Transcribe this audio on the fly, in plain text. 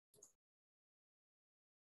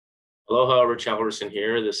Aloha, Rich Halverson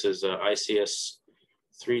here. This is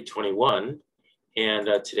ICS321, and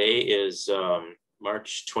today is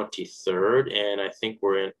March 23rd, and I think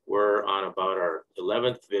we're on about our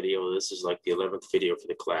 11th video. This is like the 11th video for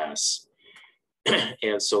the class,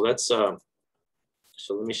 and so let's so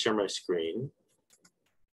let me share my screen.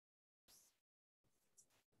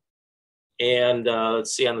 And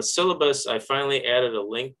let's see, on the syllabus, I finally added a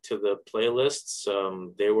link to the playlists.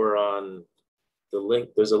 They were on the link.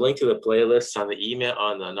 There's a link to the playlists on the email,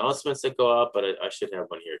 on the announcements that go out, but I should have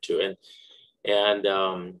one here too. And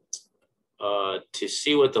to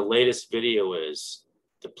see what the latest video is,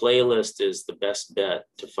 the playlist is the best bet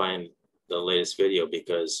to find the latest video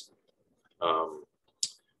because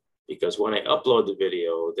when I upload the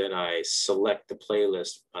video, then I select the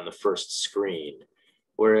playlist on the first screen.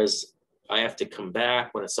 Whereas I have to come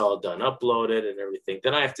back when it's all done, uploaded and everything.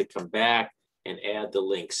 Then I have to come back and add the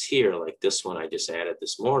links here, like this one I just added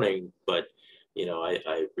this morning. But you know,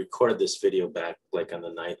 I recorded this video back like on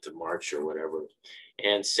the 9th of March or whatever.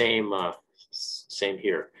 And same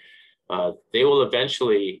here. They will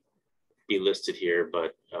eventually be listed here,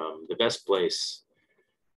 but the best place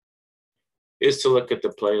is to look at the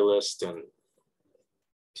playlist, and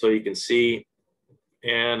so you can see.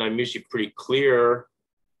 And I'm usually pretty clear.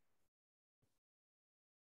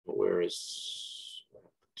 Where is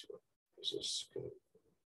this going to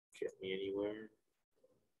get me anywhere?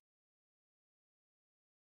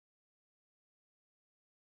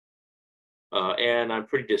 And I'm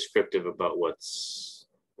pretty descriptive about what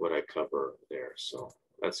I cover there, so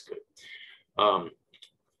that's good. All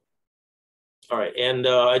right, and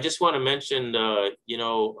I just want to mention, you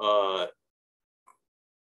know,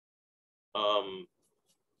 I'm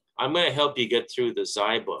going to help you get through the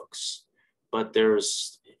Xi books, but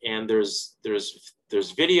there's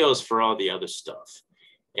videos for all the other stuff,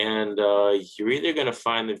 and you're either going to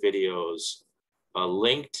find the videos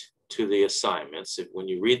linked to the assignments. When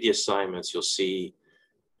you read the assignments, you'll see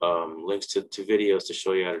links to videos to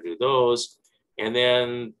show you how to do those, and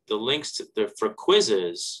then the links for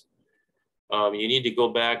quizzes. You need to go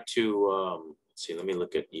back to let's see. Let me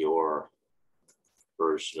look at your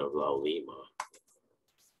version of La Lima.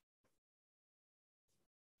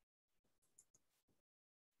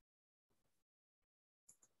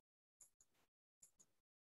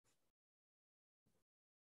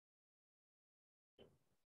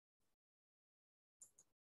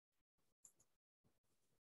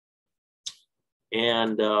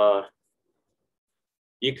 And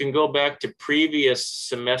you can go back to previous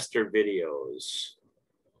semester videos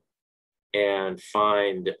and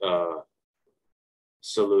find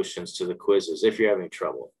solutions to the quizzes if you're having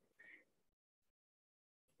trouble.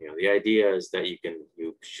 You know, the idea is that you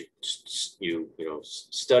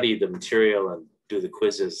study the material and do the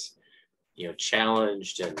quizzes, you know,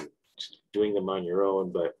 challenged and doing them on your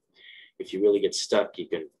own. But if you really get stuck, you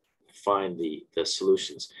can find the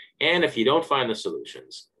solutions. And if you don't find the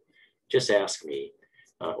solutions, just ask me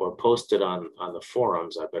or post it on the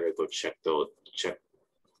forums. I better go check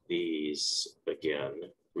these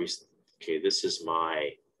again. Okay, this is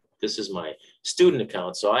my student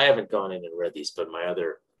account, so I haven't gone in and read these, but my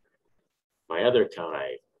other account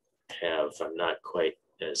I have. I'm not quite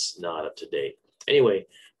not up to date. Anyway,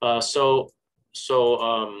 so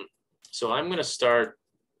I'm going to start.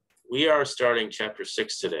 We are starting chapter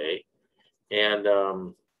 6 today, and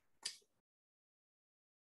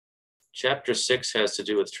chapter 6 has to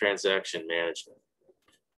do with transaction management.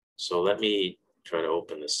 So let me try to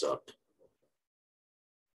open this up.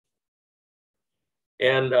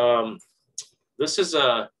 And this is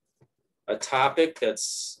a topic that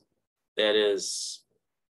is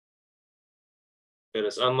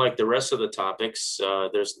unlike the rest of the topics.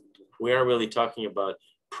 We aren't really talking about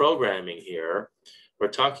programming here. We're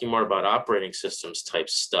talking more about operating systems type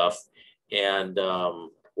stuff, and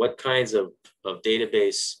what kinds of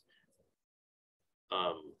database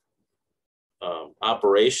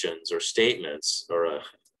operations or statements, or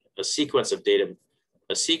a sequence of database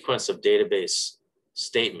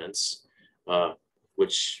statements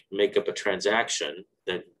which make up a transaction,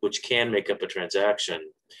 which can make up a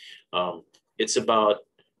transaction. It's about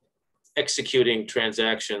executing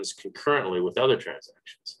transactions concurrently with other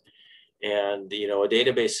transactions. And you know, a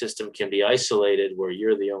database system can be isolated where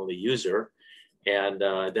you're the only user, and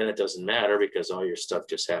then it doesn't matter because all your stuff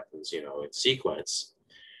just happens, you know, in sequence.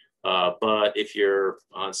 But if you're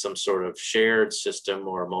on some sort of shared system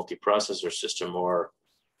or a multiprocessor system, or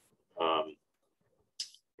you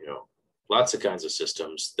know, lots of kinds of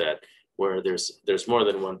systems where there's more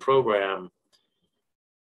than one program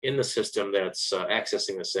in the system that's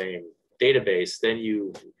accessing the same database, then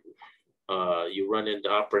you you run into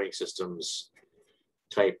operating systems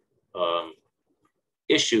type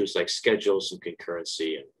issues like schedules and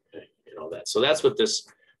concurrency and all that. So that's what this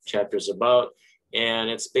chapter is about. And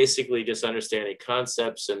it's basically just understanding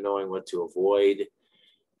concepts and knowing what to avoid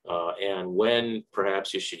and when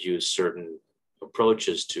perhaps you should use certain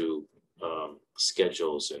approaches to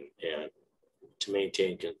schedules and to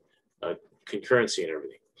maintain concurrency and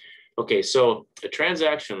everything. Okay, so a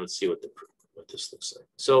transaction, let's see what this looks like.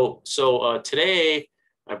 So today,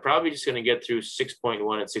 I'm probably just gonna get through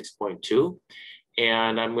 6.1 and 6.2,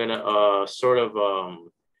 and I'm gonna sort of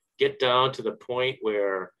get down to the point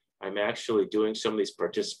where I'm actually doing some of these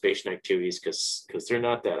participation activities because they're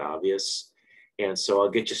not that obvious. And so I'll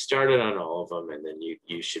get you started on all of them, and then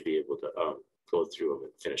you should be able to go through them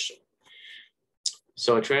and finish them.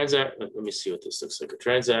 So a transaction, let me see what this looks like. A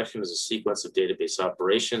transaction is a sequence of database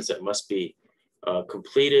operations that must be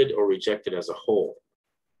completed or rejected as a whole.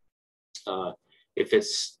 If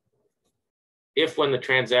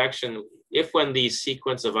when the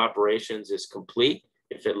sequence of operations is complete,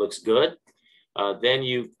 if it looks good, then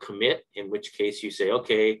you commit, in which case you say,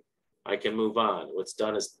 okay, I can move on. What's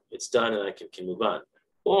done is it's done and I can move on.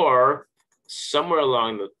 Or somewhere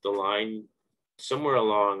along the line, somewhere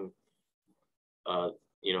along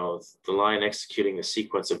the line executing the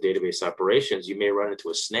sequence of database operations, you may run into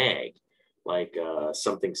a snag, like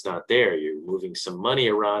something's not there. You're moving some money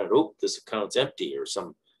around and, oh, this account's empty, or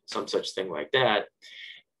some such thing like that.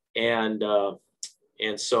 And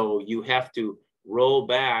so you have to roll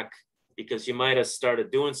back because you might have started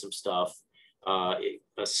doing some stuff,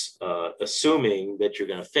 assuming that you're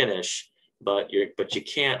going to finish, but you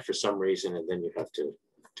can't for some reason, and then you have to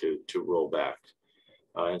roll back.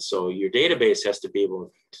 And so your database has to be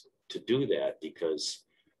able to do that because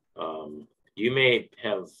you may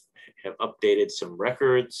have updated some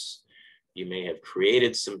records, you may have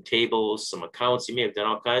created some tables, some accounts, you may have done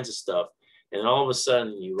all kinds of stuff, and all of a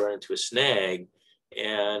sudden you run into a snag,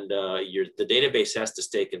 and the database has to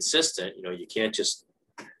stay consistent. You can't just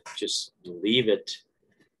leave it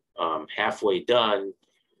halfway done,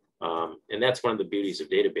 and that's one of the beauties of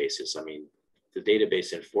databases. I mean, the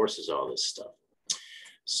database enforces all this stuff.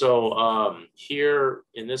 So here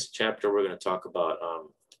in this chapter, we're going to talk about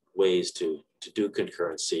ways to do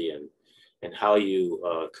concurrency and how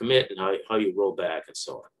you commit and how you roll back and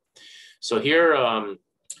so on. So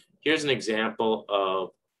here's an example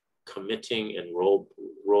of committing and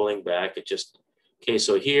rolling back. Okay,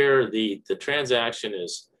 so here the transaction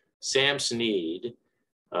is Sam Snead,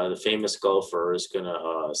 the famous golfer, is going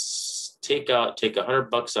to take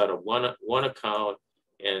 $100 out of one account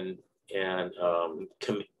and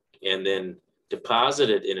then deposit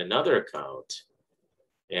it in another account,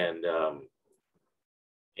 and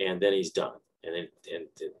then he's done, and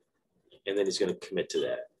then he's going to commit to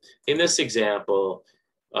that. In this example,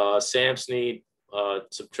 Sam Snead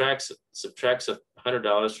subtracts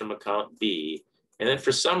 $100 from account B, and then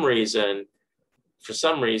for some reason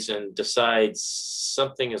decides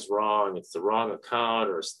something is wrong. It's the wrong account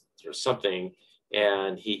or something,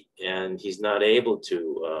 and he's not able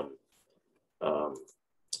to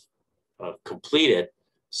complete it.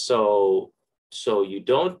 So you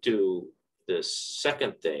don't do this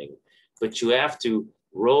second thing, but you have to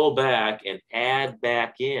roll back and add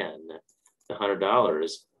back in the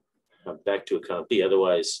 $100 back to account B.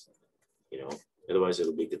 Otherwise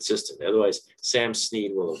it'll be consistent. Otherwise, Sam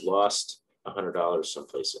Snead will have lost $100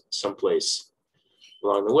 someplace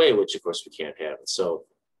along the way, which of course we can't have. So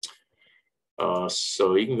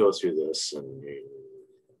you can go through this and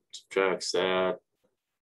subtracts that,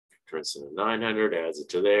 turns into 900, adds it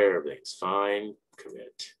to there, everything's fine,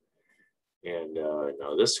 commit. And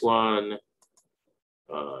now this one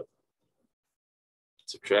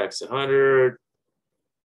subtracts 100,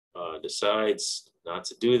 decides not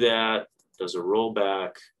to do that, does a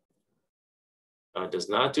rollback, does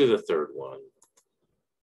not do the third one.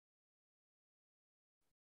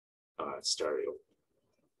 It started over.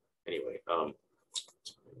 Anyway,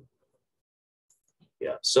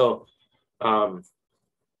 yeah, so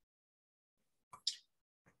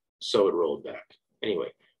it rolled back.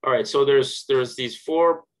 Anyway, all right, so there's these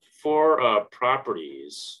four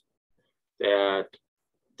properties that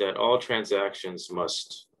all transactions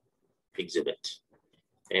must exhibit.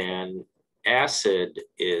 And ACID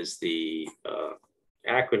is the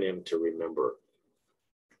acronym to remember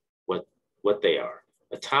what they are: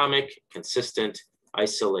 atomic, consistent,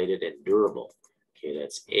 isolated, and durable. Okay,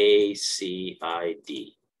 that's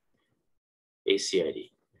ACID.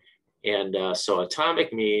 And so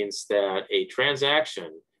atomic means that a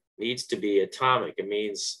transaction needs to be atomic. It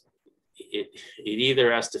means it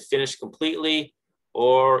either has to finish completely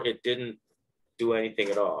or it didn't do anything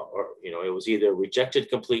at all, or it was either rejected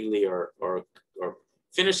completely or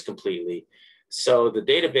finished completely. So the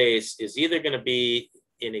database is either going to be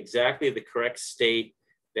in exactly the correct state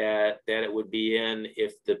that it would be in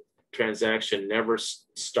if the transaction never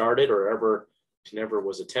started or never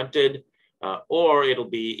was attempted, or it'll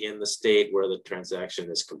be in the state where the transaction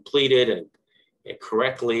is completed and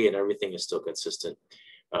correctly and everything is still consistent,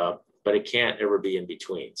 but it can't ever be in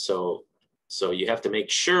between. So you have to make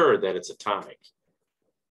sure that it's atomic.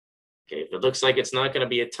 Okay, if it looks like it's not going to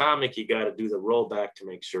be atomic, you got to do the rollback to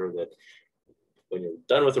make sure that when you're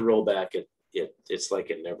done with the rollback, it's like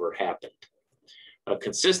it never happened.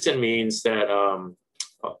 Consistent means that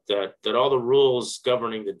that all the rules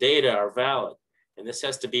governing the data are valid, and this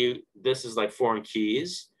is like foreign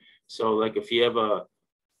keys. So like if you have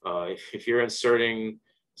if you're inserting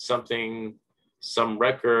some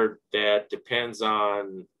record that depends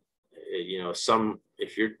on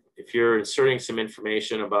if you're inserting some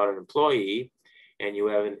information about an employee and you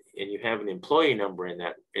have an employee number in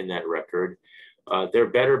that record, there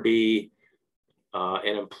better be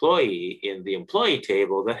an employee in the employee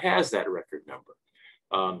table that has that record number.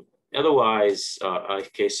 Otherwise,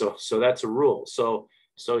 okay, so that's a rule. So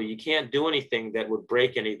you can't do anything that would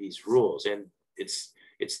break any of these rules. And it's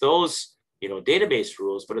those database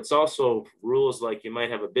rules, but it's also rules like you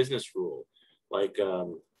might have a business rule, like I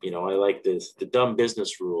like the dumb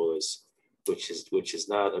business rule which is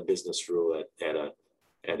not a business rule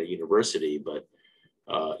at a university, but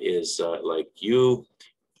is like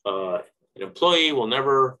an employee will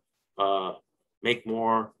never make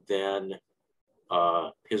more than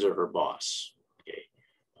his or her boss. Okay,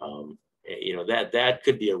 that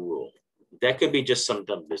could be a rule. That could be just some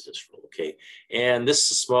dumb business rule. Okay, and this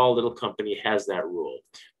small little company has that rule.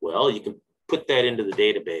 Well, you can put that into the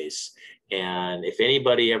database, and if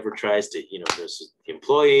anybody ever tries to, there's an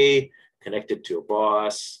employee connected to a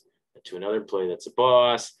boss, to another employee that's a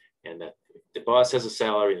boss, and that the boss has a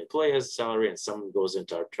salary, and the employee has a salary, and someone goes in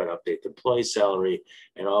to try to update the employee's salary,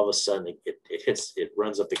 and all of a sudden it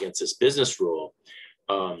runs up against this business rule.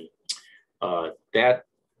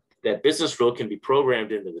 That business rule can be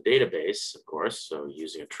programmed into the database, of course, so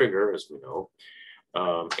using a trigger, as we know,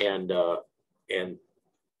 and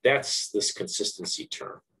that's this consistency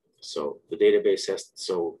term. So the database has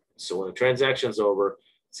so when a transaction's over,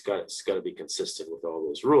 it's got to be consistent with all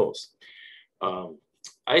those rules.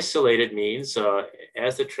 Isolated means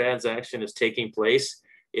as the transaction is taking place,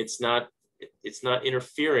 it's not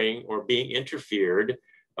interfering or being interfered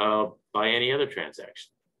by any other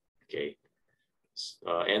transaction. Okay,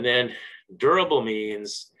 and then durable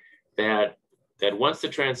means that once the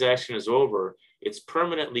transaction is over, it's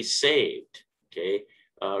permanently saved. Okay,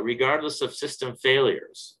 regardless of system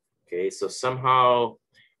failures. Okay, so somehow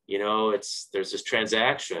there's this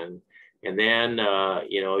transaction, and then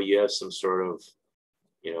you have some sort of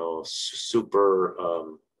super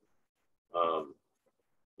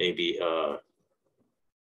maybe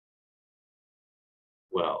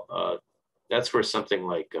that's where something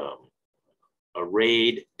like a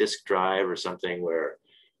RAID disk drive or something where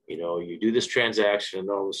you do this transaction and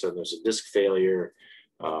all of a sudden there's a disk failure.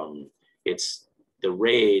 It's a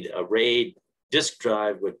RAID disk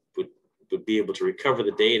drive would be able to recover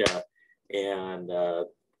the data, and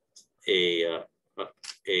a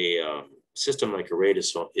system like a RAID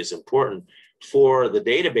is important for the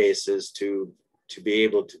databases to be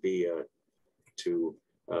able to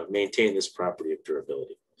maintain this property of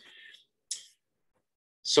durability.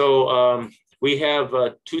 So we have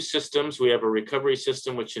two systems. We have a recovery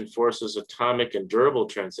system which enforces atomic and durable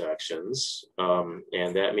transactions,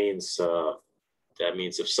 and that means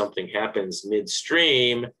if something happens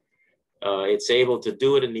midstream, it's able to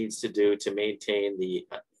do what it needs to do to maintain the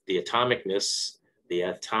atomicness, the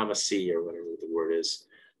atomacy, or whatever the word is,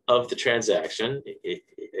 of the transaction. It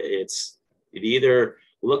either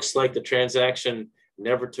looks like the transaction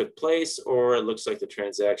never took place, or it looks like the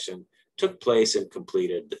transaction took place and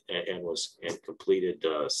completed completed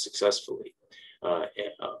successfully,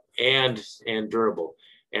 and durable.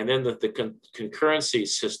 And then the concurrency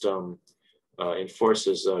system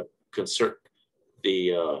enforces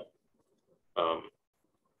the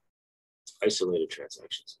isolated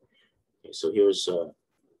transactions. Okay, so here's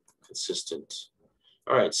consistent.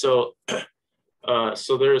 All right, so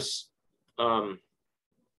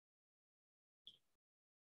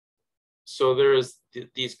there's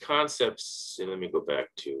these concepts, and let me go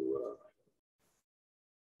back to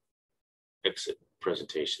exit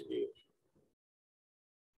presentation view.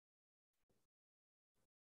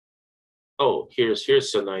 Oh, here's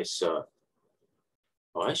a nice.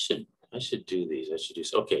 I should do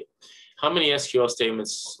these. Okay, how many SQL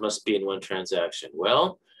statements must be in one transaction?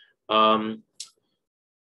 Well,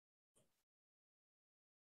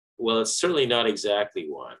 it's certainly not exactly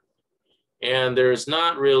one. And there's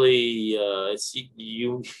not really,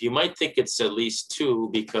 you might think it's at least two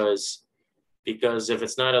because if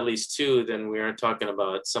it's not at least two, then we aren't talking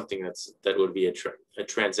about something that would be a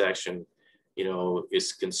transaction,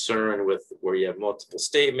 is concerned with where you have multiple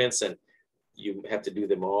statements and you have to do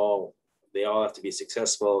them all. They all have to be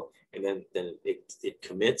successful, and then it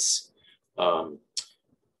commits. But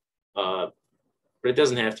it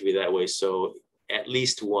doesn't have to be that way. So at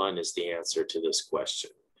least one is the answer to this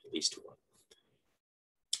question. At least one.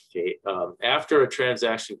 Okay. After a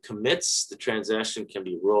transaction commits, the transaction can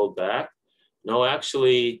be rolled back. No,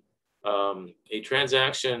 actually, a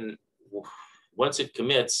transaction, once it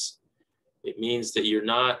commits, it means that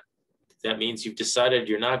that means you've decided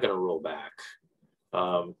you're not going to roll back.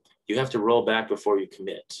 You have to roll back before you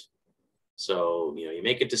commit. So, you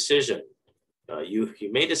make a decision. You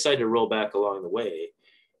may decide to roll back along the way,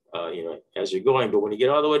 as you're going, but when you get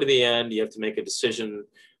all the way to the end, you have to make a decision.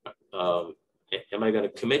 Am I going to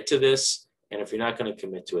commit to this? And if you're not going to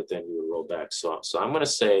commit to it, then you will roll back. So I'm going to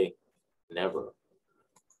say never.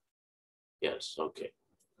 Yes, okay.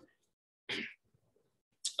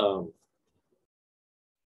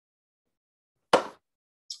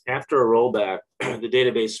 After a rollback, the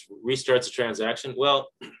database restarts a transaction. Well,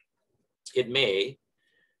 it may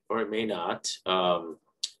or it may not.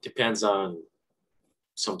 Depends on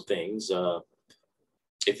some things.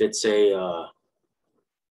 If it's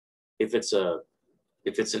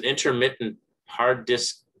an intermittent hard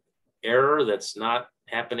disk error that's not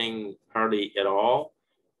happening hardly at all,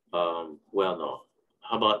 well, no.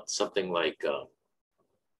 How about something like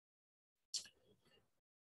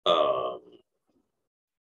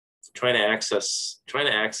trying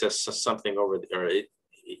to access something over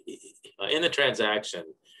in the transaction.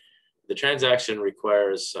 The transaction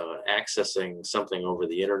requires accessing something over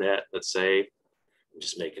the internet. Let's say, I'm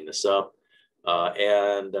just making this up,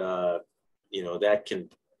 and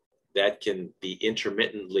that can be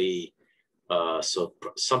intermittently. So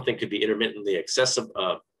something could be intermittently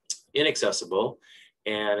inaccessible,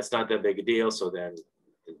 and it's not that big a deal. So then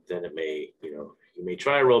it may, you may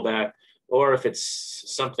try a rollback, or if it's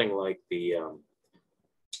something like the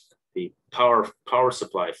power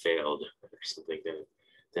supply failed or something,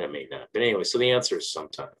 then it may not. But anyway, so the answer is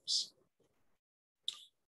sometimes.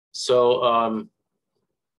 So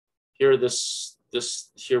here, I just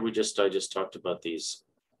talked about these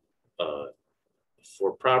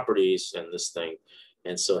 4 properties and this thing.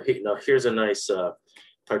 And so now here's a nice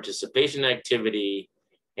participation activity.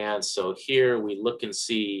 And so here we look and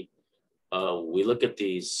see, we look at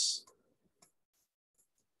these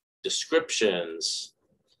descriptions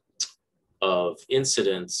of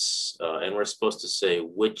incidents, and we're supposed to say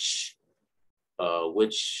which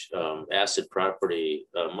ACID property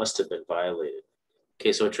must have been violated.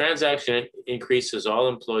 Okay, so a transaction increases all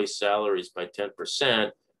employee salaries by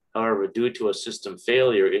 10%. However, due to a system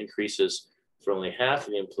failure, increases for only half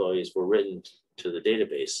of the employees were written to the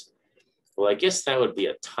database. Well, I guess that would be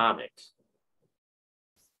atomic,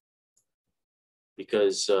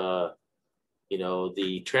 because the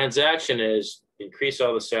transaction is increase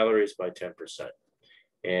all the salaries by 10%,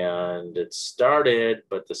 and it started,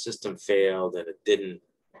 but the system failed and it didn't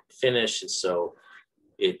finish, and so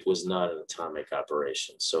it was not an atomic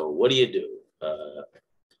operation. So what do you do?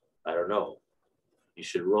 I don't know. You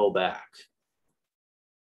should roll back.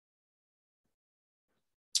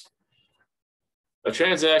 A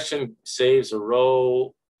transaction saves a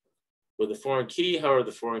row with a foreign key. However,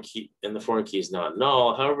 the foreign key is not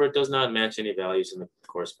null. However, it does not match any values in the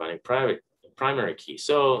corresponding primary key.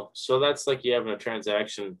 So that's like you have a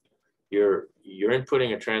transaction. You're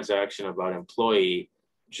inputting a transaction about employee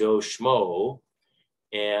Joe Schmo,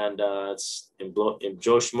 and it's in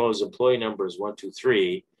Joe Schmo's employee number is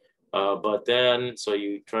 123. But then, so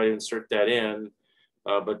you try to insert that in,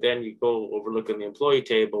 but then you go overlook in the employee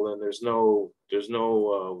table, and there's no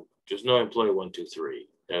employee 123.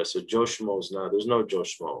 So Joe Schmo's not, there's no Joe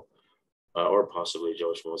Schmo, or possibly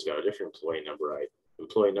Joe Schmo's got a different employee number, right?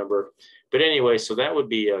 Employee number. But anyway, so that would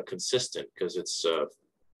be consistent because it's a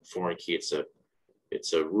foreign key. It's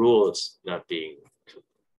a rule. It's not being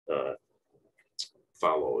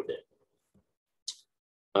followed.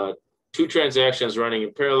 2 transactions running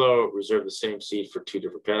in parallel reserve the same seed for 2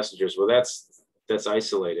 different passengers. Well, that's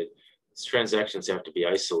isolated. These transactions have to be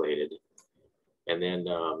isolated. And then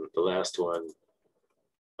the last one,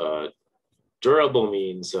 durable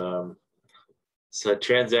means so a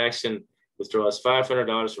transaction withdraws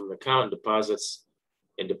 $500 from an account and deposits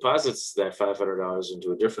and deposits that $500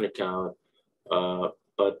 into a different account.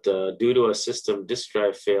 But due to a system disk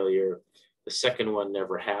drive failure, the second one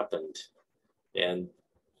never happened, and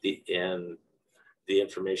the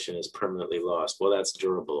information is permanently lost. Well, that's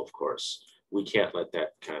durable, of course. We can't let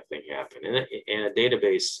that kind of thing happen. And a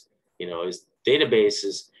database,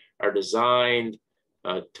 databases are designed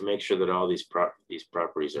to make sure that all these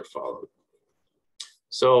properties are followed.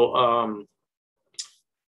 So,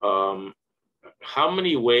 how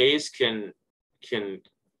many ways can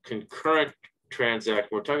concurrent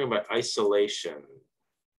transact? We're talking about isolation.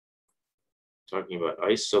 Talking about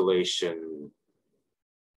isolation.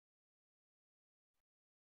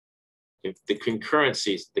 The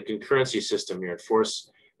concurrency system here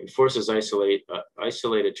enforces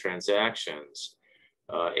isolated transactions,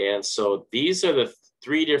 and so these are the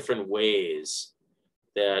three different ways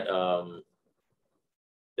that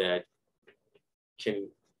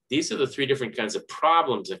these are the three different kinds of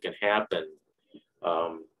problems that can happen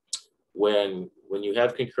when you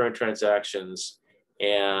have concurrent transactions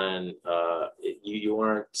and you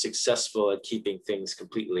aren't successful at keeping things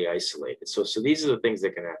completely isolated. So these are the things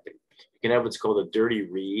that can happen. You can have what's called a dirty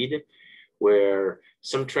read, where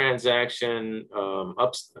some transaction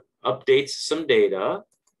updates some data,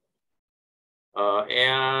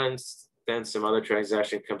 and then some other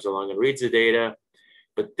transaction comes along and reads the data,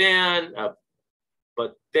 but then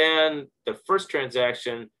the first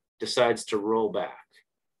transaction decides to roll back.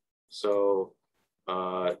 So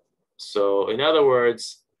in other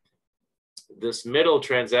words, this middle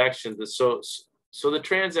transaction, so the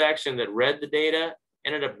transaction that read the data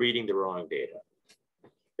ended up reading the wrong data.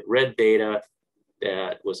 It read data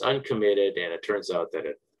that was uncommitted, and it turns out that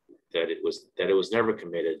it was never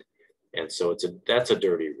committed, and so that's a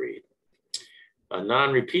dirty read. A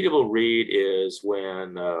non-repeatable read is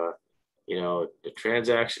when the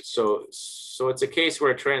transaction. So it's a case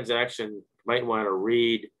where a transaction might want to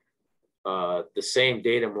read the same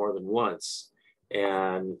data more than once,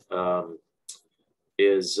 and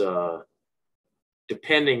is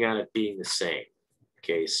depending on it being the same.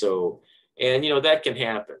 Okay, so that can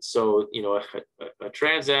happen. So a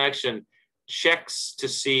transaction checks to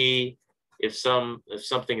see if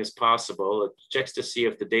something is possible. It checks to see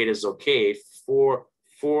if the data is okay for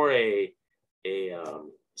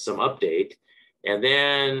some update, and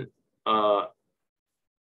then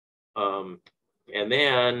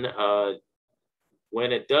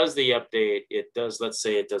when it does the update, let's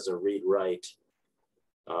say it does a read write.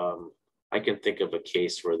 I can think of a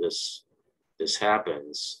case where this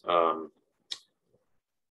happens,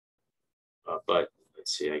 but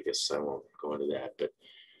let's see. I guess I won't go into that. But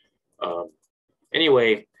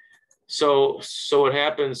anyway, so what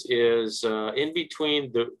happens is in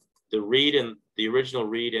between the read and the original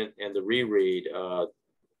read and the reread,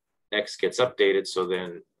 X gets updated. So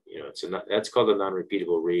then that's called a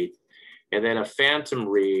non-repeatable read. And then a phantom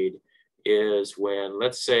read is when,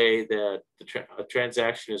 let's say that a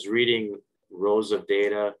transaction is reading rows of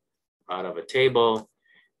data out of a table,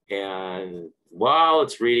 and while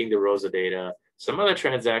it's reading the rows of data, some other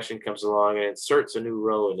transaction comes along and inserts a new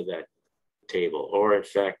row into that table, or in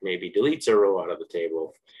fact maybe deletes a row out of the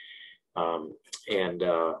table, and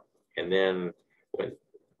then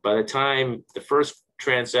by the time the first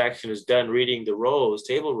transaction is done reading the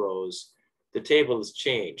table rows, the table has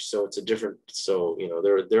changed. So it's a different. So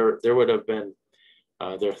there would have been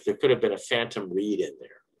there could have been a phantom read in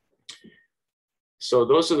there. So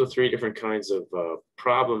those are the three different kinds of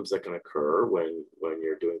problems that can occur when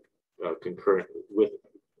you're doing concurrent with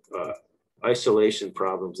isolation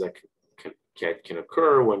problems that can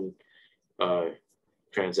occur when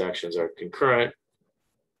transactions are concurrent.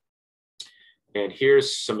 And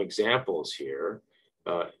here's some examples here.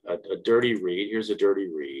 A dirty read. Here's a dirty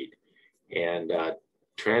read. And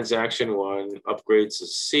transaction one upgrades a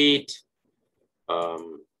seat.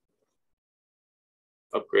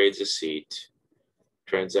 Upgrades a seat.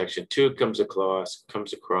 Transaction two comes across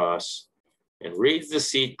and reads the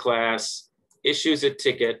seat class, issues a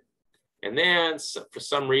ticket, and then for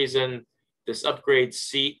some reason this upgrade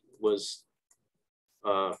seat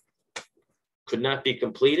could not be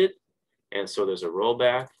completed, and so there's a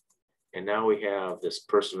rollback, and now we have this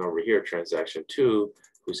person over here, transaction two,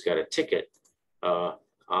 who's got a ticket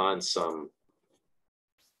on some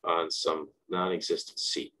non-existent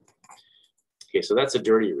seat. Okay, so that's a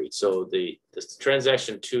dirty read. So the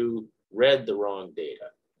transaction two read the wrong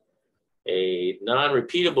data. A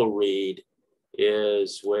non-repeatable read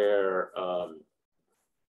is where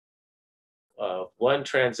one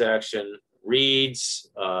transaction reads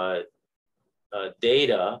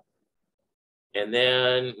data, and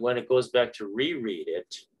then when it goes back to reread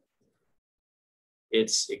it,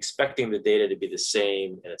 it's expecting the data to be the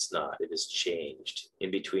same, and it's not. It is changed in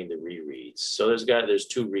between the rereads. So there's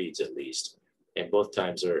two reads at least, and both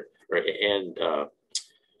times are, the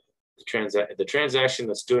transaction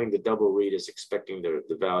that's doing the double read is expecting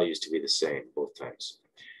the values to be the same both times.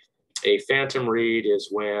 A phantom read is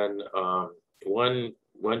when one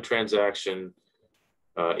transaction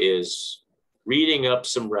is reading up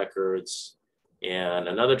some records, and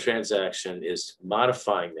another transaction is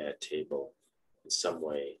modifying that table in some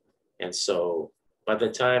way. And so by the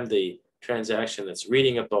time the transaction that's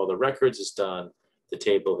reading up all the records is done, the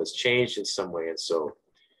table has changed in some way. And so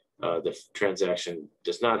the transaction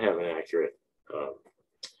does not have an accurate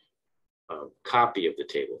copy of the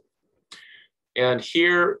table. And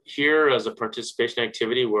here is a participation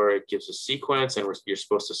activity where it gives a sequence, and you're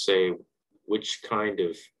supposed to say which kind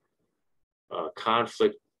of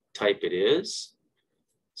conflict type it is.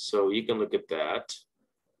 So you can look at that.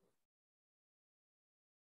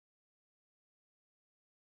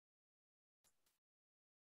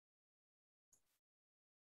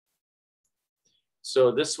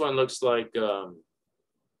 So this one looks like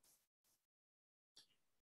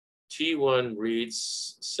T1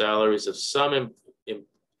 reads salaries of some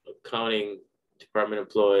accounting department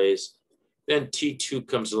employees. Then T2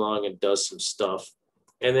 comes along and does some stuff.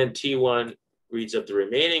 And then T1 reads up the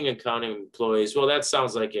remaining accounting employees. Well, that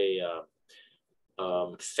sounds like a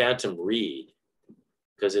phantom read,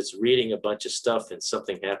 because it's reading a bunch of stuff and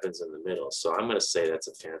something happens in the middle. So I'm going to say that's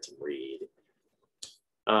a phantom read.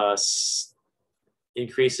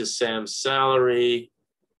 Increases Sam's salary,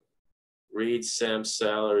 reads Sam's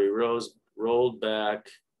salary, rolled back,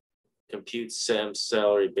 computes Sam's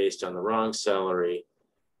salary based on the wrong salary.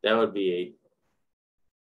 That would be a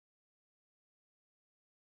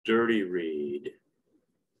dirty read.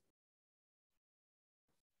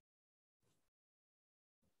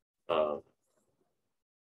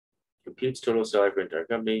 Computes total salary for entire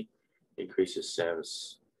company, increases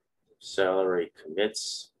Sam's salary,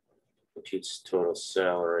 commits, computes total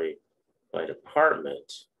salary by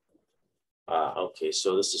department. Okay,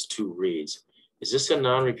 so this is two reads. Is this a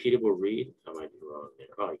non-repeatable read? I might be wrong there.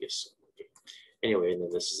 Oh, I guess so. Okay. Anyway, and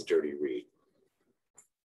then this is a dirty read.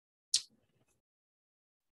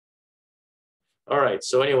 All right,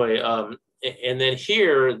 so anyway, and then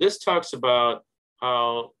here, this talks about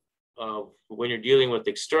how when you're dealing with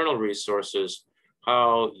external resources,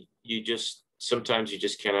 how sometimes you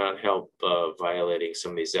just cannot help violating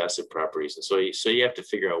some of these asset properties. And so you have to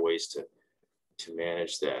figure out ways to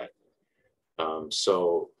manage that.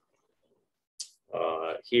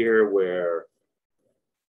 Here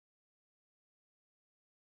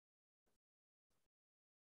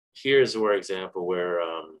here's where example where,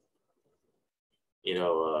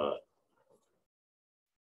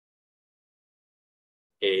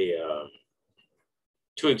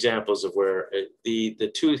 two examples of where the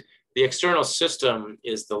external system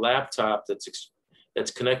is the laptop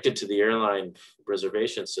that's connected to the airline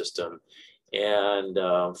reservation system, and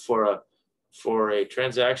for a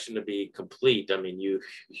transaction to be complete, I mean, you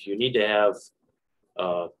need to have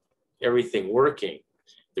everything working.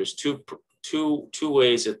 There's two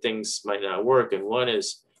ways that things might not work, and one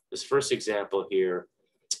is this first example here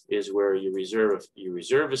is where you reserve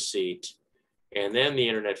a seat, and then the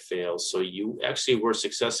internet fails. So you actually were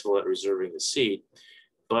successful at reserving the seat,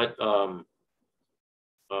 but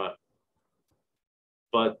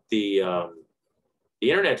the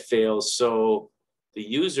internet fails, so the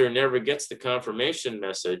user never gets the confirmation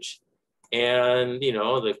message, and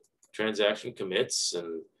the transaction commits,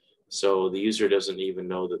 and so the user doesn't even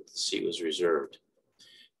know that the seat was reserved.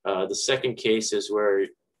 The second case is where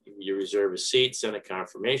you reserve a seat, send a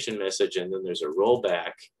confirmation message, and then there's a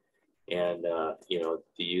rollback, and the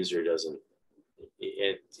user doesn't.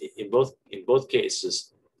 In both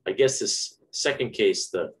cases, I guess this second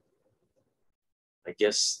case,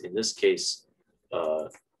 in this case, a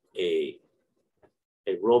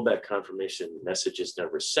rollback confirmation message is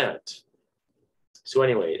never sent. So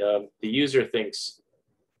anyway, the user thinks,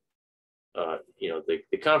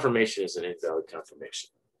 the confirmation is an invalid confirmation.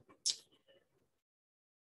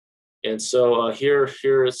 And so here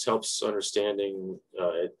it helps understanding.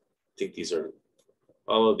 I think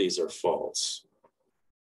all of these are false.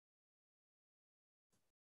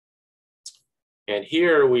 And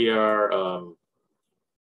here we are.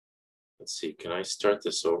 Let's see. Can I start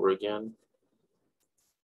this over again?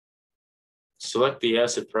 Select the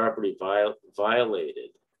asset property violated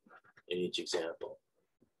in each example.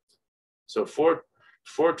 So four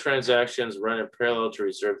transactions run in parallel to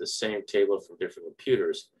reserve the same table from different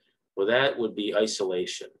computers. Well, that would be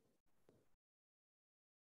isolation.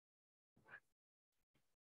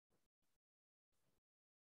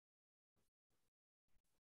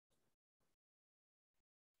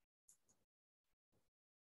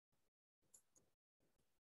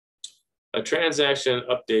 A transaction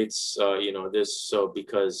updates, this, so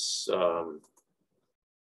because,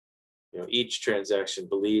 each transaction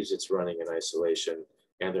believes it's running in isolation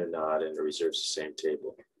and they're not, and it reserves the same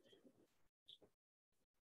table.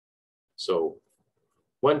 So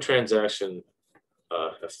one transaction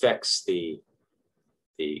affects the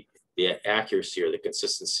accuracy or the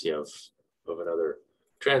consistency of another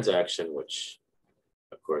transaction, which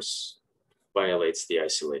of course violates the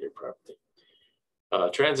isolated property.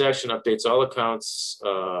 Transaction updates all accounts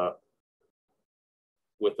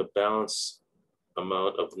with a balance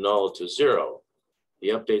amount of null to 0. The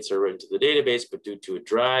updates are written to the database, but due to a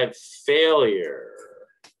drive failure,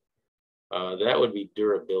 that would be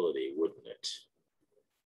durability, wouldn't it?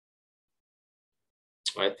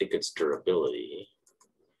 I think it's durability.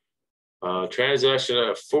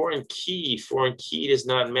 Transaction foreign key does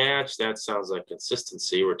not match. That sounds like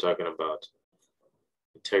consistency. We're talking about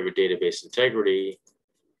database integrity,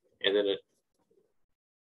 and then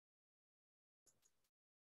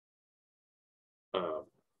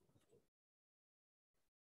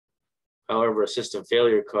however, a system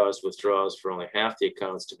failure caused withdrawals for only half the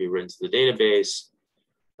accounts to be written to the database.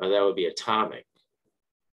 That would be atomic.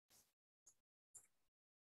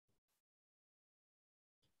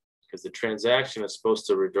 Because the transaction is supposed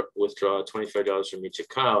to withdraw $25 from each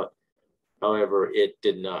account. However, it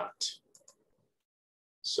did not.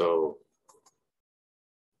 So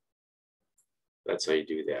that's how you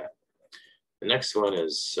do that. The next one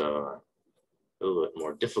is a little bit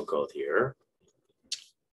more difficult here.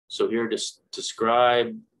 So here, just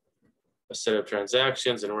describe a set of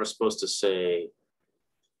transactions, and we're supposed to say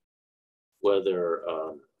whether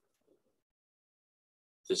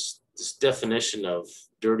this definition of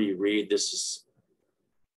dirty read, this is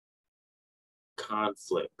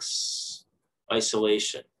conflicts,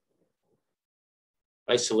 isolation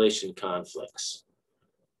conflicts.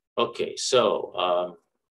 Okay, so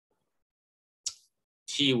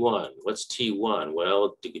T1, what's T1?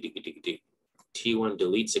 Well, T1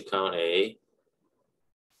 deletes account A,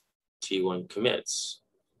 T1 commits.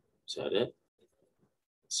 Is that it?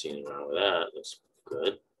 See anything wrong with that? Looks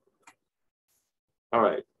good. All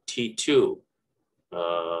right, T2.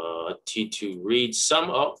 T2 reads some.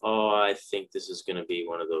 Oh, I think this is going to be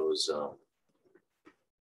one of those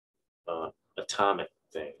atomic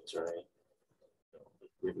things, right?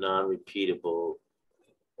 Non-repeatable.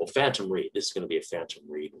 Oh, phantom read. This is going to be a phantom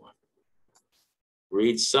read one.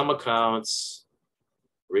 Reads some accounts,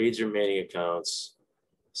 reads remaining accounts.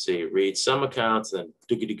 See, reads some accounts, then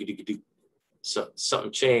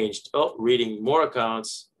something changed. Oh, reading more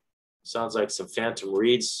accounts. Sounds like some phantom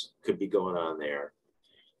reads could be going on there.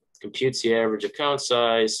 Computes the average account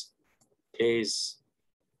size, pays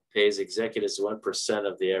executives 1%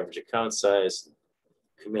 of the average account size,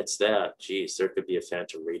 commits that. Geez, there could be a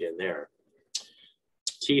phantom read in there.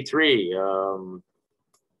 T3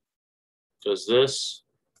 does this,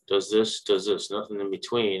 nothing in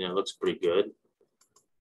between. It looks pretty good.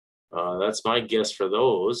 That's my guess for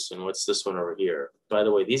those. And what's this one over here? By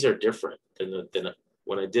the way, these are different than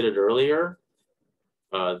when I did it earlier.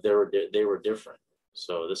 They were different.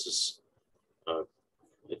 So this is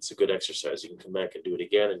it's a good exercise. You can come back and do it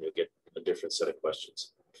again, and you'll get a different set of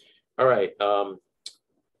questions. All right.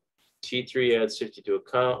 T3 adds 50 to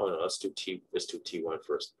account. Oh no, let's do T1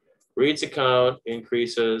 first. Reads account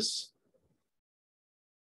increases.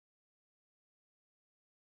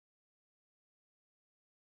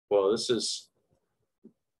 Well, this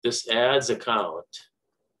adds account,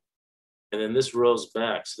 and then this rolls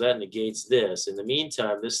back, so that negates this. In the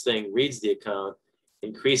meantime, this thing reads the account,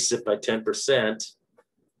 increases it by 10%,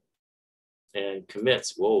 and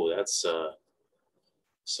commits. Whoa, that's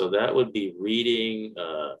so that would be reading,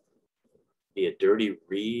 be a dirty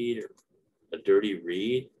read, or a dirty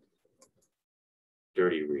read,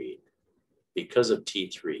 because of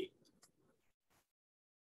T3.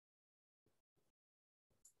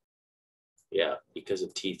 Yeah, because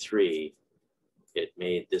of T3, it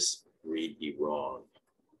made this read be wrong.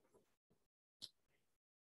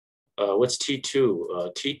 What's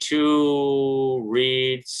T2? T2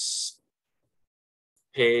 reads,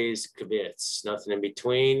 pays, commits. Nothing in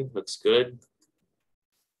between. Looks good.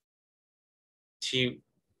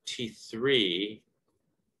 T3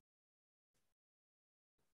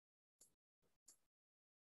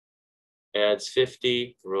 adds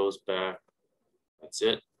 50, rolls back. That's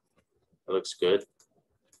it. That looks good.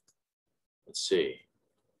 Let's see.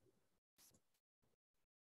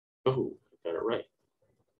 Oh, I got it right.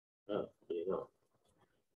 Oh, there you go.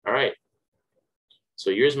 All right.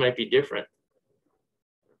 So yours might be different.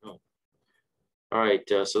 Oh. All right.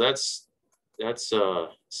 So that's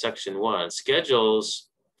section 1. Schedules.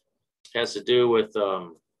 has to do with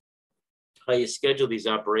how you schedule these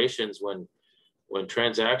operations when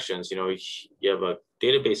transactions, you have a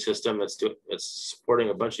database system that's supporting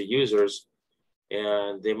a bunch of users,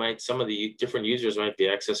 and some of the different users might be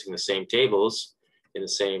accessing the same tables in the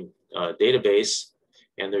same database,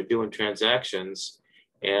 and they're doing transactions,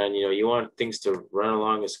 and you want things to run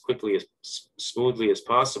along as quickly as smoothly as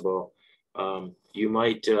possible. You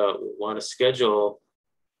might want to schedule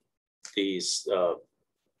these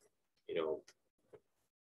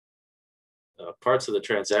parts of the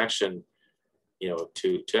transaction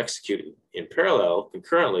to execute in parallel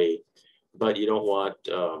concurrently, but you don't want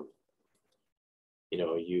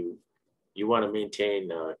you want to maintain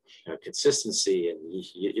consistency, and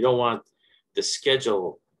you don't want the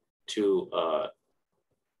schedule to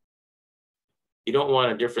you don't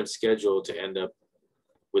want a different schedule to end up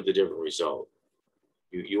with a different result.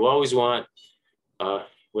 You always want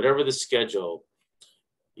whatever the schedule,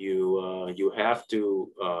 you have to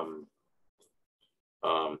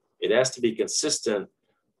it has to be consistent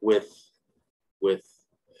with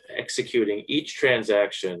executing each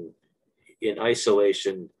transaction in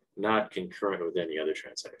isolation, not concurrent with any other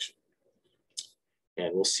transaction.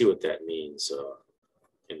 And we'll see what that means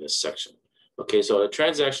in this section. Okay, so a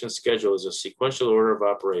transaction schedule is a sequential order of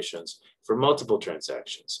operations for multiple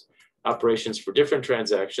transactions. Operations for different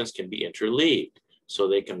transactions can be interleaved, so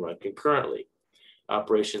they can run concurrently.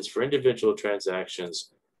 Operations for individual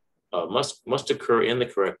transactions must occur in the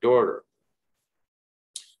correct order.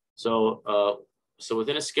 So, so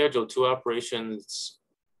within a schedule, two operations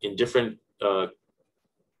in different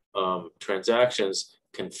transactions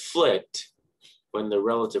conflict when the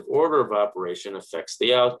relative order of operation affects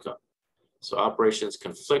the outcome. So operations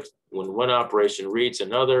conflict when one operation reads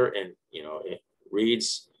another, and it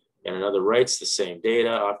reads and another writes the same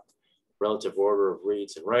data. Relative order of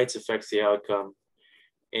reads and writes affects the outcome.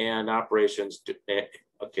 And operations,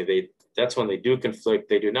 that's when they do conflict.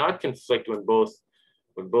 They do not conflict when both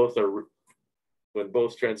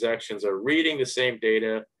transactions are reading the same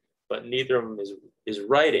data, but neither of them is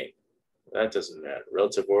writing. That doesn't matter.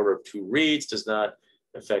 Relative order of two reads does not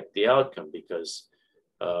affect the outcome, because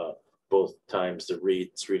both times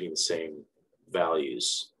it's reading the same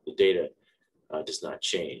values. The data does not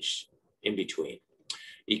change in between.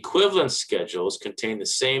 Equivalent schedules contain the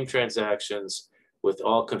same transactions with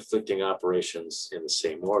all conflicting operations in the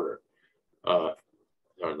same order.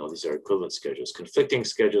 These are equivalent schedules. Conflicting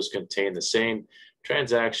schedules contain the same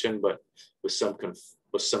transaction, but with some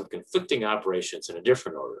conflicting operations in a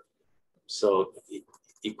different order. So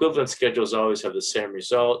equivalent schedules always have the same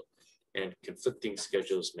result, and conflicting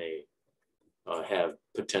schedules may have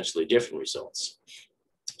potentially different results.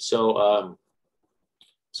 So,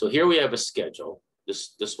 so here we have a schedule.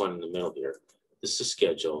 This one in the middle here. This is a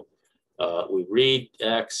schedule. We read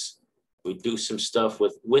X, we do some stuff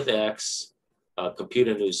with X, compute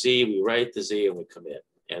a new Z, we write the Z, and we commit.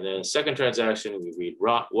 And then second transaction, we read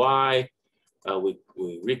Y, we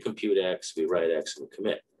recompute X, we write X, and we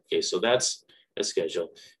commit. Okay, so that's a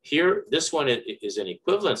schedule. Here, this one is an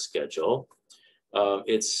equivalent schedule.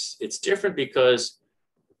 It's different because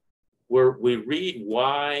we read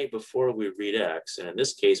Y before we read X, and in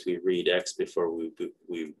this case, we read X before we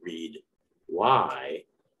read Y.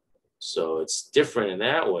 So it's different in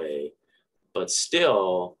that way, but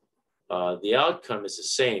still, the outcome is the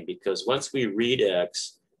same, because once we read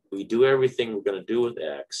X, we do everything we're going to do with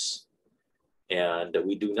X, and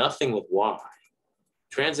we do nothing with Y.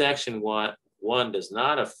 Transaction one does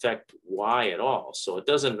not affect Y at all, so it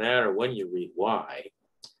doesn't matter when you read Y.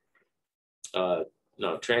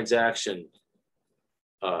 No, transaction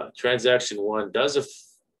one does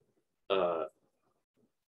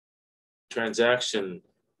transaction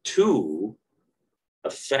two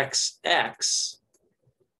affects X,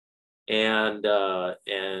 and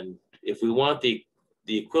if we want the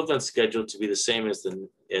equivalent schedule to be the same as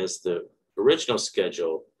the original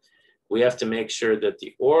schedule, we have to make sure that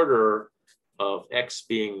the order of X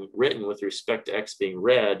being written with respect to X being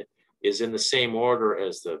read is in the same order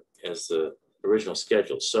as the original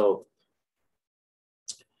schedule. So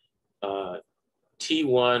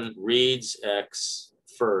T1 reads X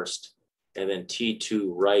first, and then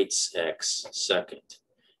T2 writes X second.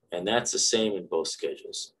 And that's the same in both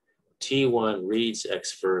schedules. T1 reads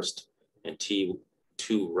X first, and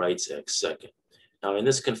T2 writes X second. Now in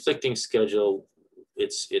this conflicting schedule,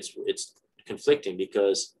 it's conflicting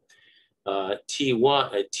because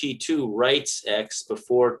T2 writes X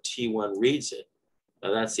before T1 reads it.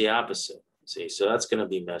 Now that's the opposite. See, so that's going to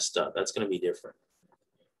be messed up. That's going to be different.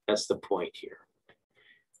 That's the point here.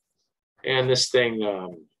 And this thing,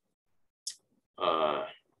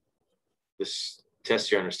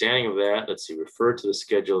 test your understanding of that. Let's see, refer to the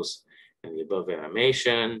schedules in the above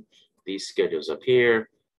animation. These schedules up here,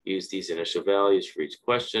 use these initial values for each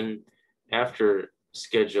question. After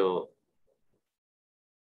schedule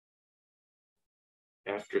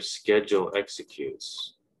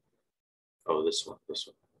executes. Oh, this one,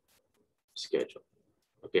 schedule.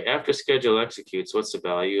 Okay, after schedule executes, what's the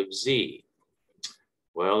value of Z?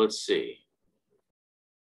 Well, let's see.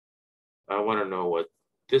 I want to know what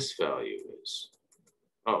this value is.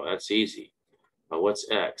 Oh, that's easy. What's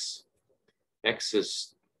X? X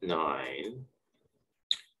is 9.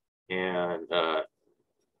 And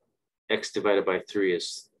X divided by 3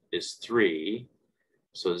 is 3.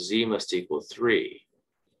 So Z must equal 3.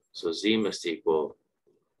 So Z must equal,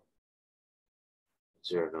 is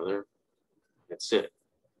there another? That's it.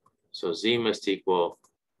 So Z must equal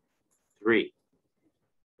 3.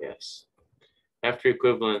 Yes. After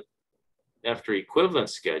equivalent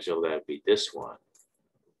schedule, that'd be this one.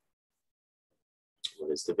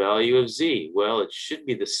 What is the value of Z? Well, it should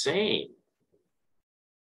be the same.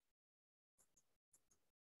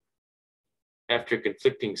 After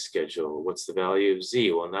conflicting schedule, what's the value of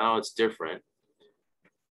Z? Well, now it's different.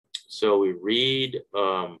 So we read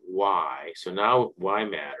Y. So now Y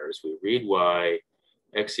matters. We read Y,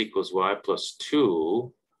 X equals Y plus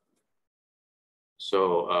 2.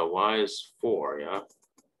 So Y is 4, yeah?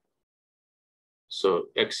 So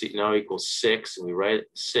X now equals 6, and we write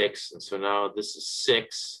 6. And so now this is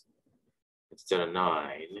 6 instead of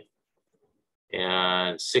 9.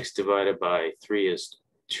 And 6 divided by 3 is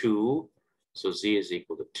 2. So Z is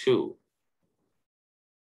equal to 2.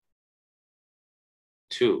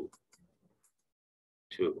 2.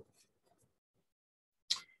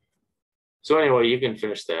 So anyway, you can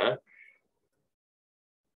finish that.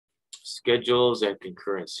 Schedules and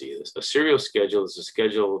concurrency. A serial schedule is a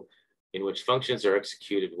schedule in which functions are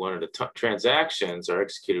executed one at a time. Transactions are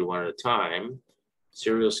executed one at a time.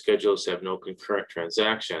 Serial schedules have no concurrent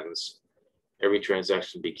transactions. Every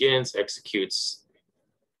transaction begins, executes,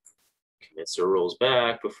 commits or rolls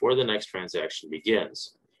back before the next transaction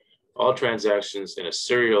begins. All transactions in a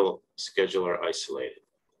serial schedule are isolated,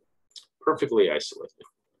 perfectly isolated.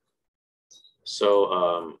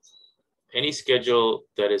 So any schedule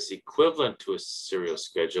that is equivalent to a serial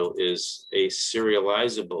schedule is a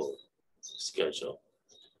serializable schedule.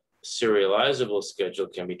 A serializable schedule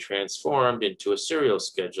can be transformed into a serial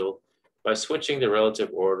schedule by switching the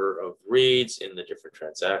relative order of reads in the different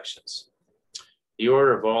transactions. The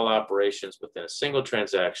order of all operations within a single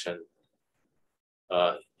transaction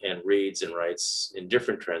and reads and writes in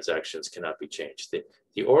different transactions cannot be changed.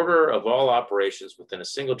 The order of all operations within a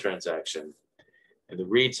single transaction and the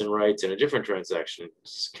reads and writes in a different transaction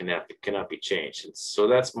cannot be changed. And so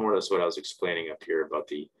that's more or less what I was explaining up here about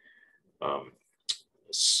the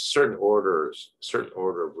certain order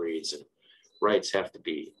of reads and writes have to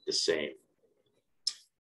be the same.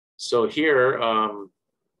 So here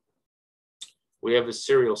we have a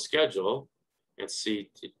serial schedule, and see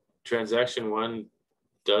transaction 1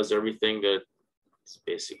 does everything that is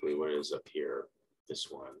basically what it is up here, this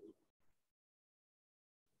one.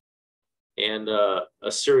 And a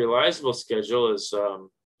serializable schedule is,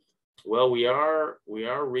 well, we are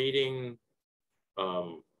reading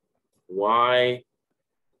Y,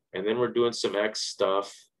 and then we're doing some X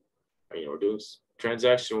stuff. We're doing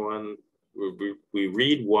transaction 1, we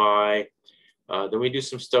read Y, then we do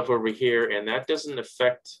some stuff over here, and that doesn't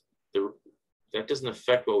affect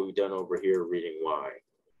what we've done over here reading Y.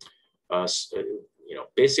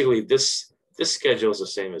 Basically this schedule is the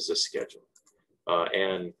same as this schedule.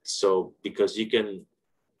 And so because you can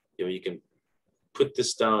put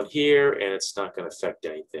this down here and it's not going to affect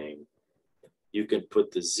anything. You can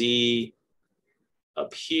put the Z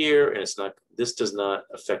up here and this does not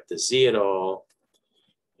affect the Z at all.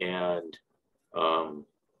 And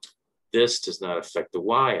this does not affect the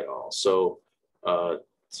Y at all. So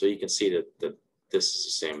so you can see that this is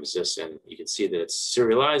the same as this, and you can see that it's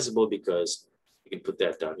serializable because you can put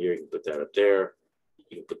that down here, you can put that up there,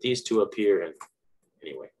 you can put these two up here, and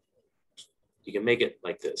anyway, you can make it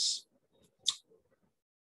like this.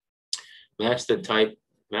 Match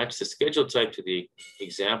the schedule type to the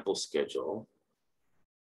example schedule.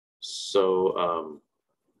 So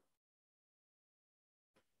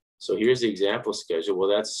so here's the example schedule. Well,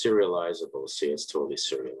 that's serializable. See, it's totally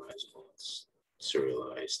serializable. It's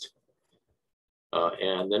serialized.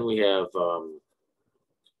 And then we have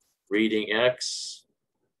reading X,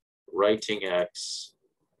 writing X,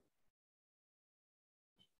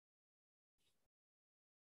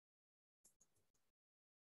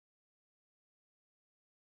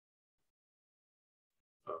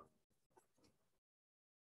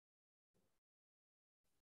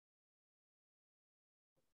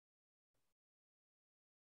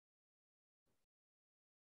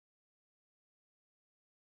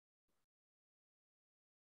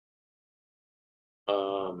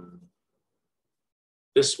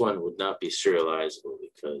 This one would not be serializable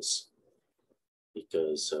because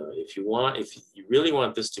if you really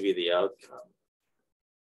want this to be the outcome,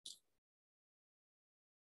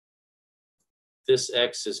 this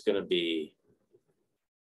X is going to be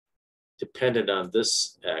dependent on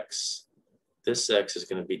this X. This X is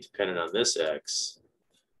going to be dependent on this X.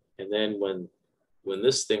 And then when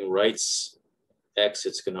this thing writes X,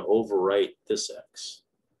 it's going to overwrite this X.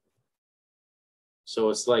 So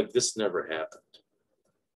it's like this never happened.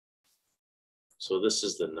 So this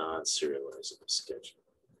is the non-serializable schedule.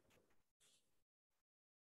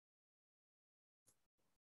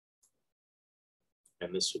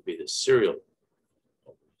 And this would be the serial.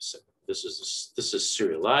 This is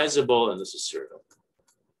serializable, and this is serial.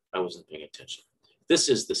 I wasn't paying attention. This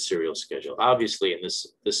is the serial schedule, obviously, and this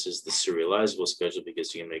is the serializable schedule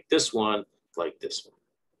because you can make this one like this one.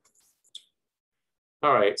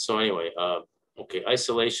 All right. So anyway, okay,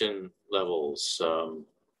 isolation levels.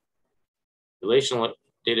 Relational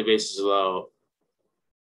databases allow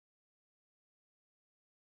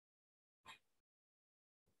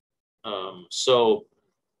so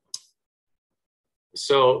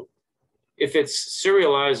if it's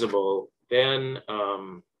serializable, then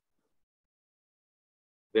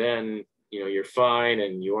you know you're fine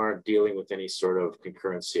and you aren't dealing with any sort of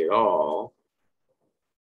concurrency at all.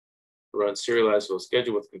 Run serializable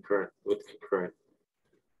schedule with concurrent.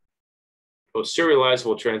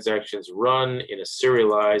 Serializable transactions run in a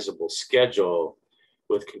serializable schedule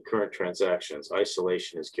with concurrent transactions.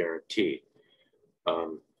 Isolation is guaranteed.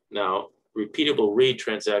 Now, repeatable read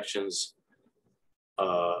transactions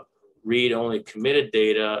read only committed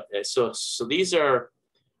data. So these are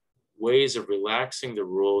ways of relaxing the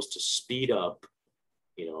rules to speed up,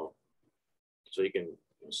 you know, so you can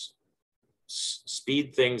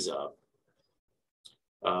speed things up.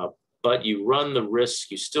 But you run the risk,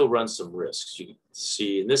 you still run some risks. You can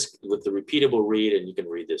see in this with the repeatable read, and you can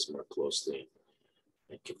read this more closely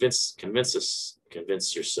and convince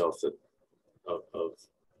yourself that of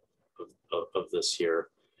this here,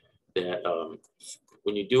 that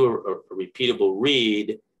when you do a repeatable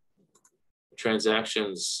read,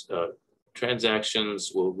 transactions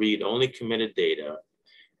will read only committed data.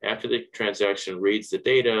 After the transaction reads the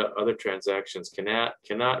data, other transactions cannot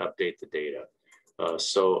update the data.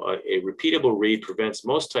 So a repeatable read prevents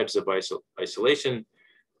most types of isolation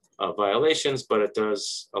violations, but it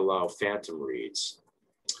does allow phantom reads.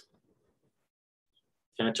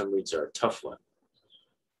 Phantom reads are a tough one.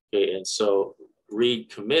 Okay, and so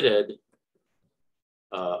read committed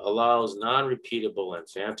allows non-repeatable and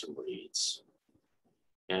phantom reads.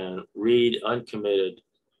 And read uncommitted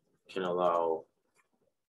can allow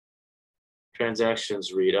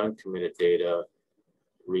transactions read uncommitted data,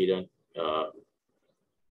 read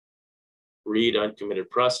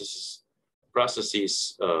uncommitted processes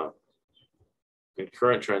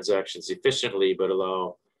concurrent transactions efficiently, but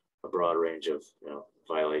allow a broad range of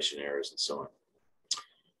violation errors and so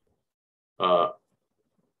on.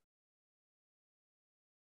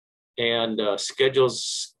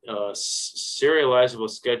 Schedules, serializable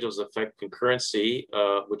schedules affect concurrency,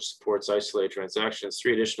 which supports isolated transactions.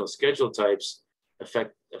 3 additional schedule types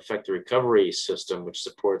affect the recovery system, which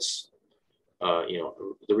supports,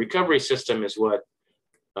 the recovery system is what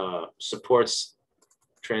supports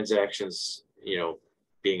transactions,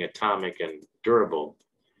 being atomic and durable.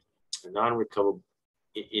 A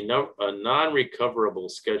non-recoverable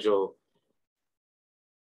schedule.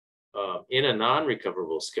 In a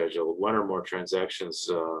non-recoverable schedule, 1 or more transactions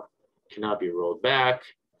cannot be rolled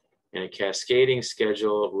back. In a cascading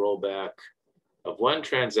schedule, rollback of 1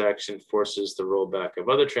 transaction forces the rollback of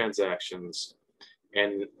other transactions.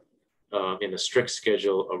 And in a strict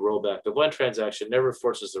schedule, a rollback of 1 transaction never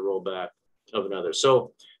forces the rollback of another.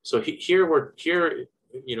 So here,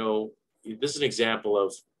 this is an example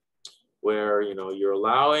of where, you're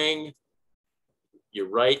allowing, you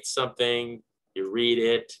write something, you read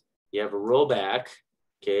it, you have a rollback,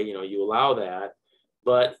 okay, you allow that,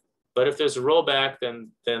 but if there's a rollback,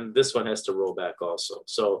 then this one has to roll back also.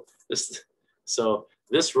 So this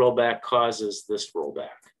rollback causes this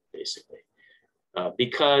rollback, basically,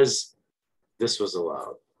 because this was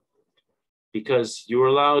allowed, because you're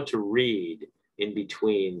allowed to read in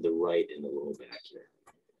between the write and the rollback here.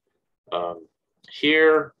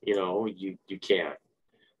 Here, you can't.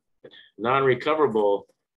 Non-recoverable,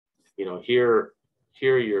 here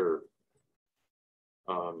you're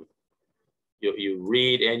you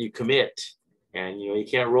read and you commit, and you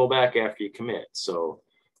can't roll back after you commit. So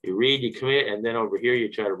you read, you commit, and then over here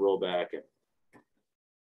you try to roll back and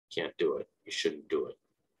can't do it. You shouldn't do it.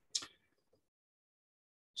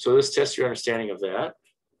 So this tests your understanding of that.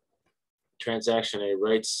 Transaction A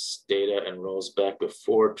writes data and rolls back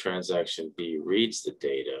before transaction B reads the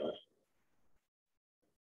data.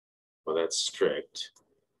 Well, that's strict.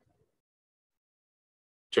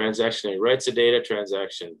 Transaction A writes the data,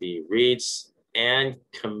 transaction B reads and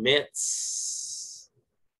commits.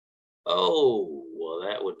 Oh, well,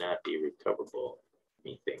 that would not be recoverable,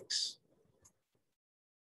 methinks.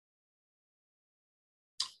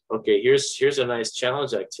 Okay, here's a nice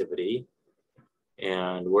challenge activity.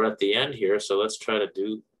 And we're at the end here, so let's try to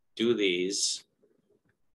do these.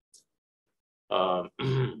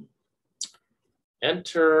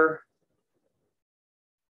 Enter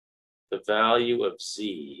the value of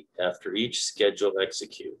Z after each schedule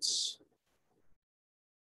executes.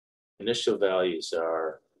 Initial values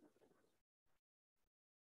are,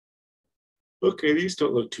 okay, these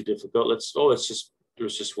don't look too difficult. There's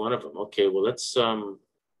just one of them. Okay, well, let's,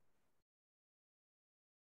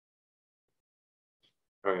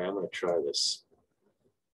 all right, I'm gonna try this.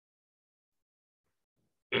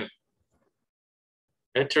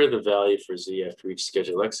 Enter the value for Z after each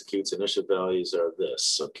schedule executes. Initial values are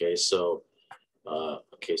this. Okay, so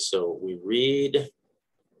we read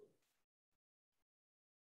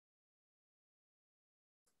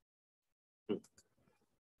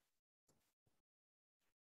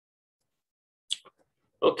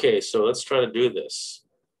okay, so let's try to do this.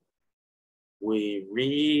 We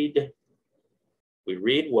read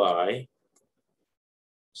Y.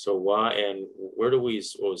 So Y, and where do we,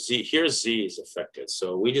 well, Z, here's Z is affected.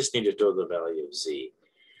 So we just need to know the value of Z.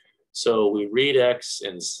 So we read X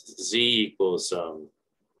and Z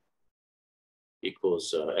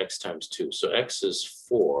equals X times 2. So X is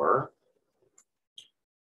 4.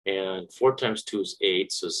 And 4 times 2 is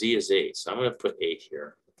 8. So Z is 8. So I'm going to put 8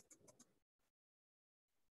 here.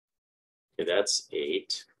 Okay, that's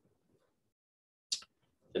 8.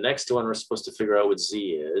 The next one we're supposed to figure out what Z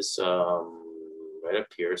is. Right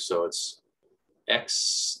up here. So it's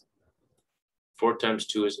X, 4 times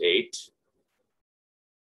 2 is 8.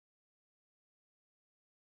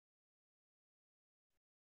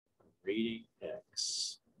 Reading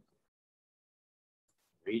X.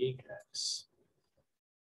 Reading X.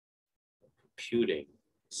 Computing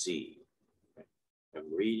Z.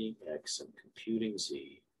 I'm reading X and computing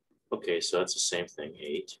Z. Okay, so that's the same thing,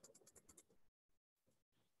 8.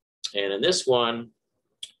 And in this one,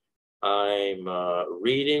 I'm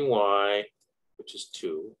reading Y, which is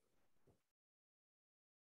 2.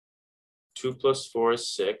 2 plus 4 is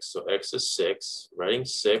 6, so X is 6. Writing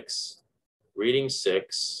 6, reading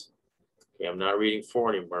 6. Okay, I'm not reading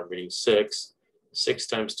 4 anymore, I'm reading 6. 6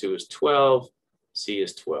 times 2 is 12. C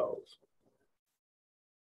is 12.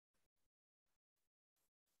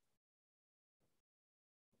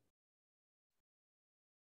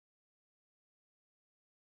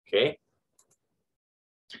 Okay.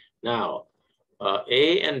 Now,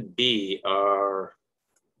 A and B are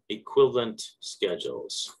equivalent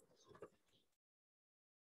schedules.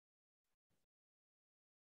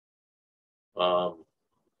 A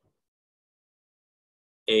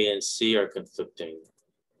and C are conflicting,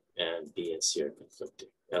 and B and C are conflicting.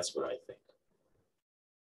 That's what I think.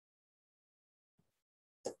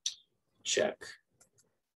 Check.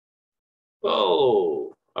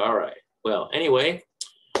 Oh, all right. Well, anyway,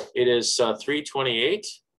 it is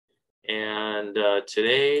 3:28, and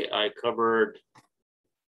today I covered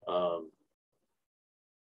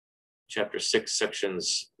Chapter 6,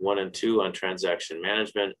 Sections 1 and 2 on transaction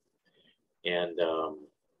management, and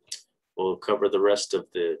we'll cover the rest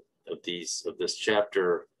of this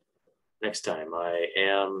chapter next time.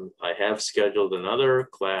 I have scheduled another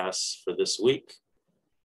class for this week,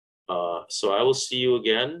 so I will see you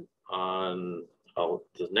again on.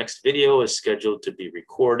 The next video is scheduled to be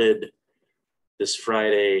recorded this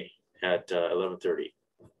Friday at 11:30.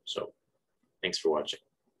 So thanks for watching.